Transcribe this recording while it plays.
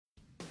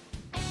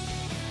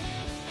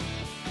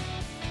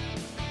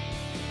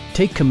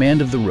Take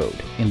command of the road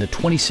in the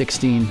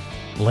 2016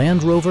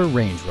 Land Rover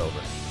Range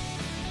Rover.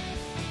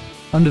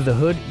 Under the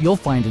hood, you'll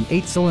find an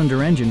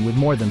 8-cylinder engine with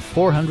more than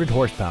 400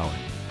 horsepower.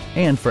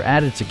 And for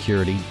added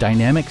security,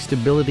 dynamic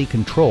stability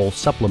control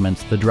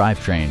supplements the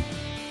drivetrain.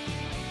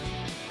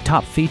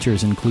 Top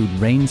features include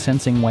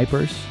rain-sensing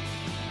wipers,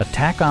 a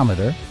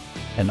tachometer,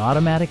 an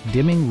automatic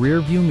dimming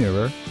rear-view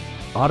mirror,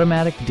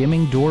 automatic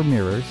dimming door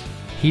mirrors,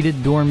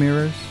 heated door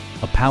mirrors,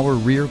 a power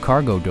rear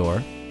cargo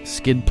door,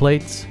 skid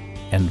plates,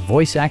 and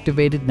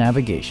voice-activated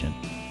navigation.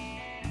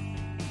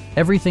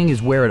 Everything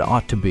is where it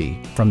ought to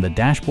be, from the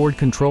dashboard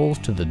controls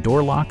to the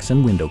door locks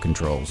and window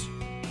controls.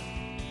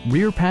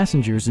 Rear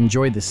passengers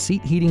enjoy the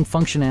seat heating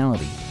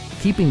functionality,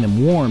 keeping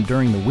them warm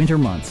during the winter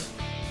months.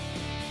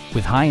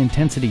 With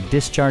high-intensity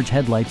discharge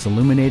headlights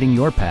illuminating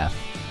your path,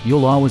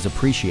 you'll always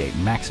appreciate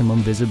maximum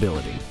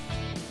visibility.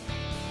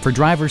 For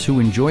drivers who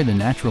enjoy the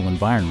natural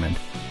environment,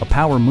 a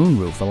power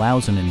moonroof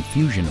allows an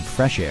infusion of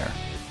fresh air.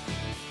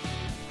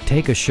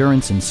 Take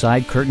assurance in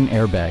side curtain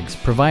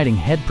airbags, providing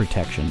head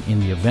protection in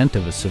the event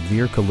of a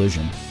severe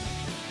collision.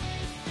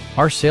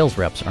 Our sales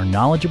reps are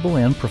knowledgeable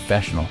and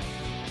professional.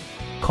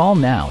 Call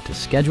now to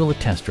schedule a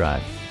test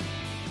drive.